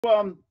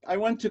I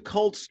went to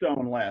Cold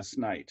Stone last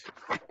night.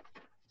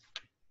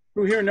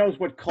 Who here knows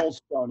what Cold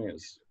Stone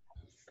is?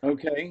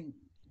 Okay,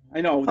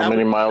 I know How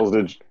many miles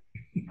did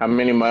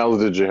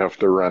you have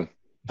to run?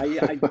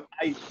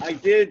 I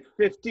did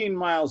 15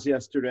 miles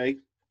yesterday,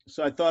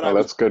 so I thought I Oh,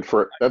 was.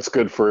 that's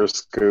good for a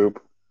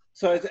scoop.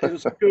 So it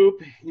was a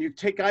scoop. You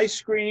take ice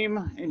cream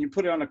and you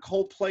put it on a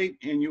cold plate,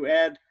 and you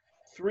add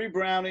 3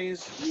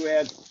 brownies. You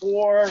add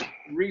 4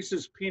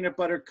 Reese's peanut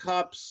butter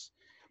cups,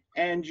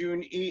 and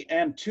you eat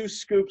 2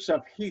 scoops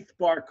of Heath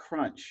Bar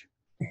Crunch.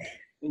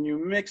 And you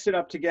mix it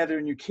up together,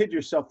 and you kid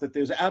yourself that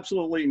there's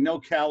absolutely no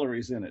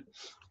calories in it.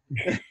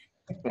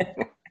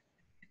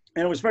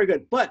 And it was very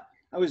good. But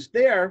I was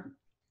there,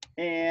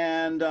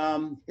 and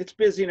it's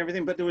busy and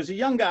everything. But there was a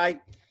young guy,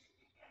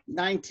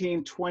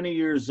 19, 20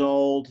 years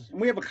old. And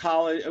we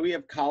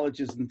have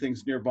colleges and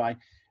things nearby.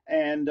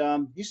 And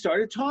he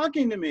started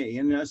talking to me.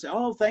 And I said,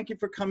 "Oh, thank you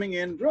for coming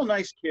in." Real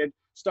nice kid.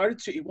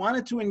 He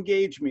wanted to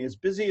engage me, as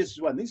busy as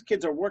well. These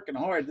kids are working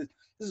hard.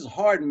 This is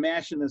hard,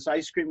 mashing this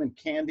ice cream and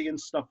candy and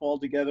stuff all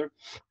together.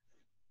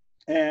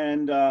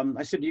 And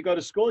I said, "Do you go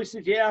to school?" He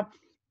said, "Yeah.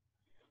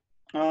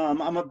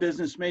 I'm a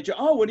business major."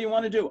 "Oh, what do you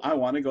want to do?" "I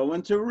want to go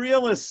into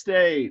real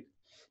estate."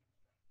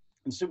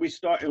 And so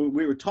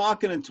we were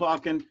talking and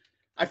talking.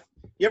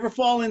 You ever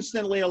fall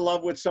instantly in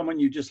love with someone,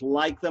 you just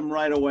like them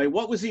right away?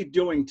 What was he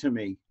doing to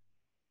me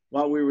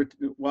while we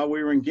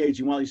were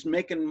engaging, while he's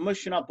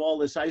mushing up all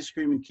this ice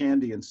cream and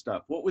candy and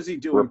stuff? What was he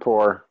doing?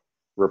 Rapport.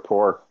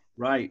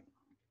 Right.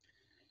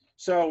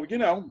 So,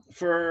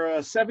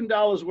 for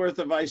 $7 worth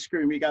of ice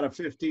cream, he got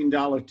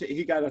a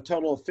he got a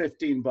total of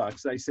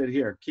 $15. I said,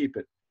 "Here, keep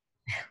it."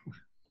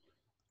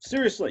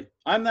 Seriously,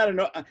 I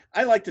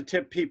like to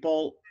tip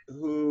people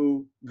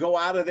who go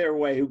out of their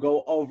way, who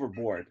go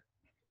overboard.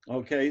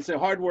 Okay, he's a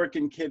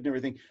hardworking kid and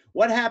everything.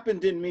 What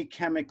happened in me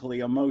chemically,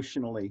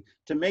 emotionally,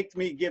 to make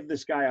me give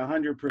this guy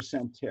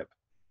 100% tip?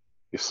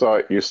 You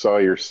saw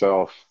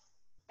yourself.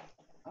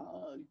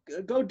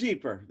 Go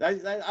deeper.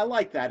 I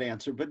like that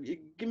answer, but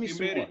give me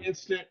some more.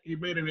 He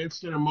made an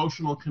instant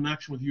emotional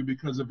connection with you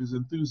because of his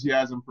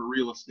enthusiasm for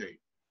real estate.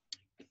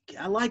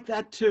 I like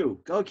that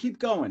too. Keep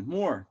going.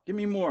 More. Give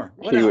me more.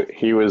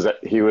 He was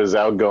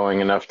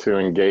outgoing enough to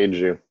engage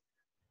you.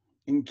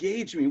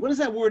 Engage me. What does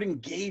that word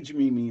engage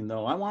me mean,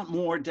 though? I want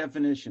more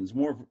definitions.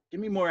 Give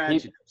me more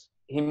adjectives.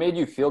 He made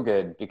you feel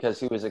good because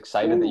he was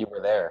excited that you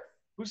were there.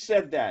 Who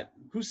said that?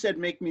 Who said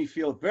make me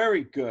feel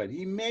very good?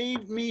 He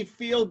made me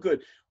feel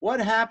good.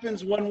 What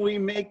happens when we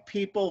make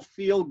people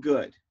feel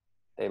good?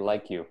 They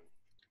like you.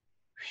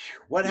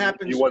 What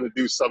happens? You want to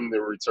do something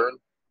in return?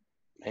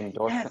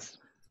 Endorphins. Yes.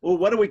 Well,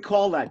 what do we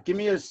call that? Give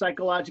me a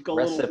psychological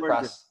little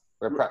word.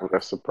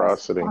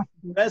 Reciprocity.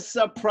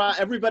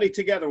 Everybody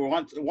together.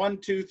 1,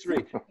 2, 3.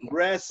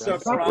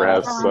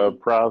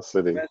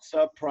 Reciprocity.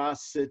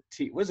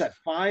 Reciprocity. What is that?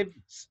 5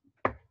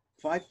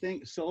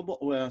 things?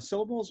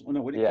 Syllables? Oh,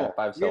 no, what do you call it?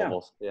 5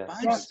 syllables. Yeah.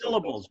 5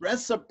 syllables.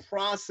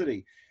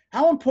 Reciprocity.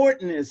 How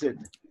important is it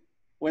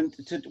when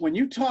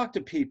you talk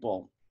to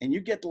people and you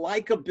get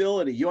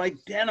likability, you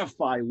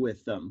identify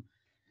with them,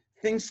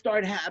 things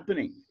start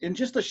happening and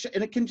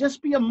and it can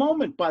just be a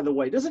moment, by the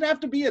way. Does it have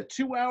to be a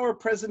 2-hour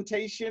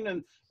presentation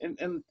and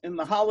in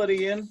the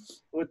Holiday Inn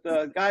with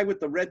the guy with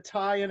the red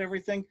tie and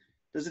everything?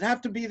 Does it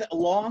have to be that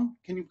long?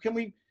 Can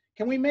we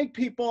make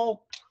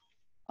people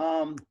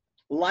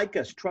like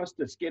us, trust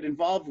us, get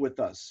involved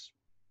with us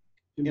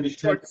in a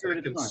short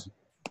period of time?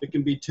 It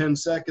can be 10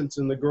 seconds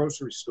in the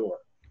grocery store.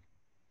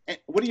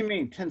 What do you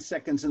mean 10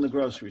 seconds in the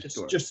grocery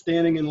store? Just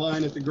standing in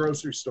line at the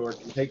grocery store.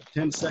 It can take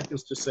 10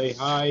 seconds to say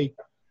hi,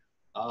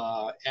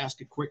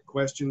 ask a quick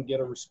question, get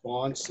a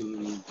response,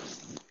 and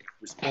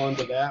respond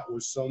to that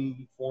with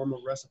some form of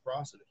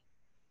reciprocity.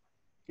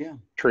 Yeah.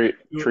 Treat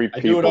I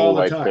do it all people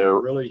the like time, they're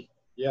really.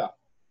 Yeah.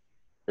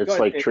 It's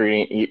like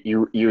treating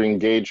you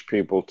engage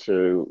people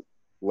to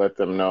let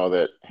them know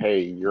that,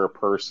 hey, you're a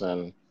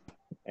person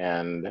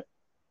and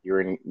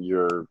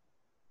you're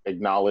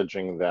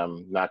acknowledging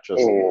them, not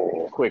just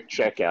a quick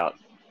checkout.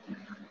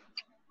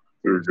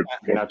 You're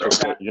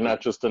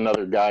not just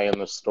another guy in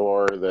the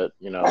store that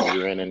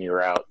you're in and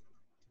you're out.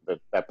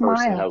 That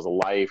person has a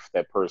life.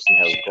 That person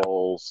has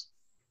goals.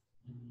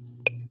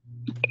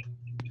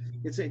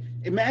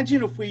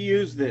 Imagine if we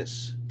use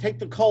this. Take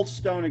the Cold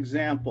Stone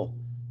example.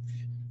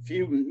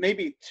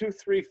 Maybe 2,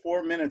 3,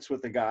 4 minutes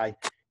with a guy.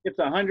 It's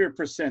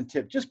 100%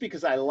 tip. Just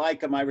because I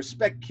like him, I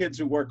respect kids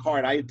who work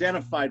hard. I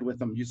identified with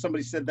them.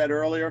 Somebody said that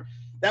earlier.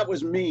 That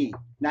was me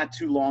not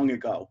too long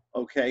ago,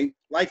 okay?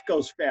 Life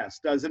goes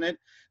fast, doesn't it?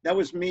 That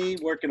was me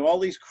working all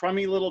these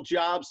crummy little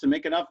jobs to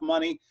make enough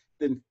money.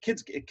 Then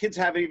kids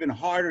have it even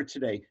harder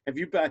today. I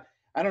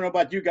don't know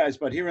about you guys,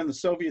 but here in the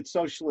Soviet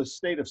Socialist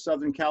state of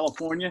Southern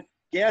California,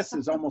 gas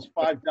is almost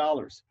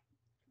 $5.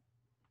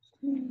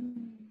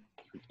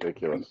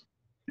 Ridiculous.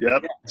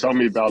 Yep. Tell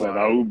me about it.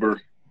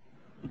 Uber.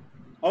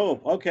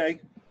 Oh,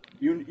 okay.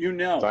 You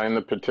know. Sign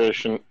the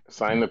petition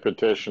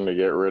to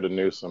get rid of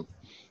Newsom.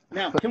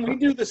 Now, can we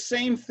do the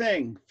same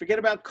thing? Forget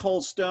about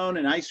Cold Stone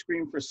and ice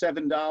cream for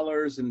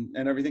 $7 and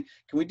everything.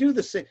 Can we do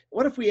the same?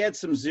 What if we add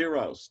some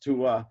zeros to,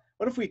 what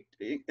if we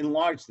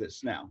enlarge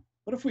this now?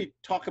 What if we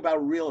talk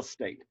about real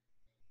estate?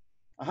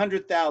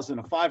 100,000,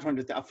 a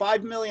 500,000, a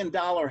 $5 million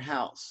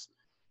house.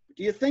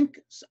 Do you think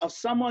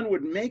someone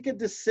would make a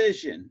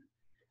decision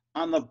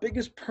on the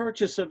biggest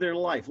purchase of their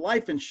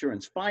life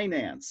insurance,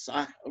 finance,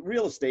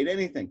 real estate,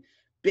 anything,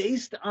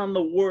 based on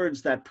the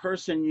words that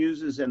person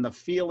uses and the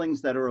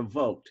feelings that are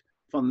evoked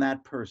from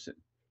that person,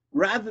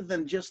 rather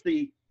than just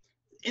the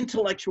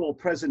intellectual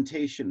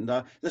presentation,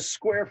 the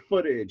square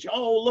footage?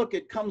 Oh, look,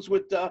 it comes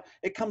with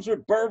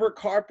Berber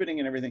carpeting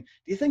and everything.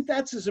 Do you think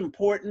that's as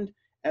important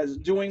as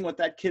doing what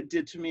that kid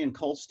did to me in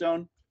Cold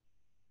Stone?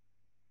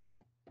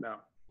 No.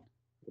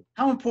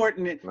 How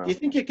important? No. Do you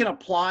think you can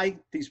apply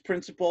these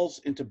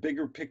principles into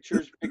bigger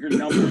pictures, bigger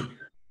numbers?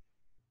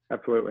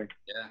 Absolutely.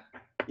 Yeah.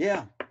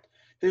 Yeah.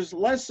 There's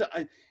less,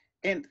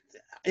 and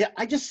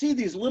I just see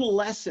these little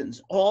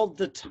lessons all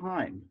the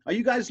time. Are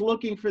you guys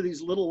looking for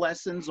these little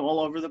lessons all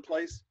over the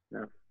place?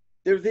 Yeah.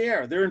 They're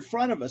there. They're in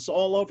front of us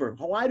all over.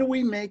 Why do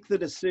we make the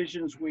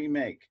decisions we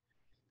make?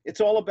 It's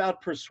all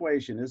about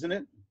persuasion, isn't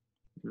it?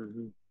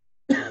 Mm-hmm.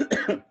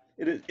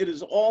 It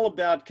is all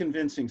about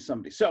convincing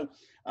somebody. So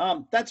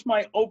that's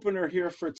my opener here for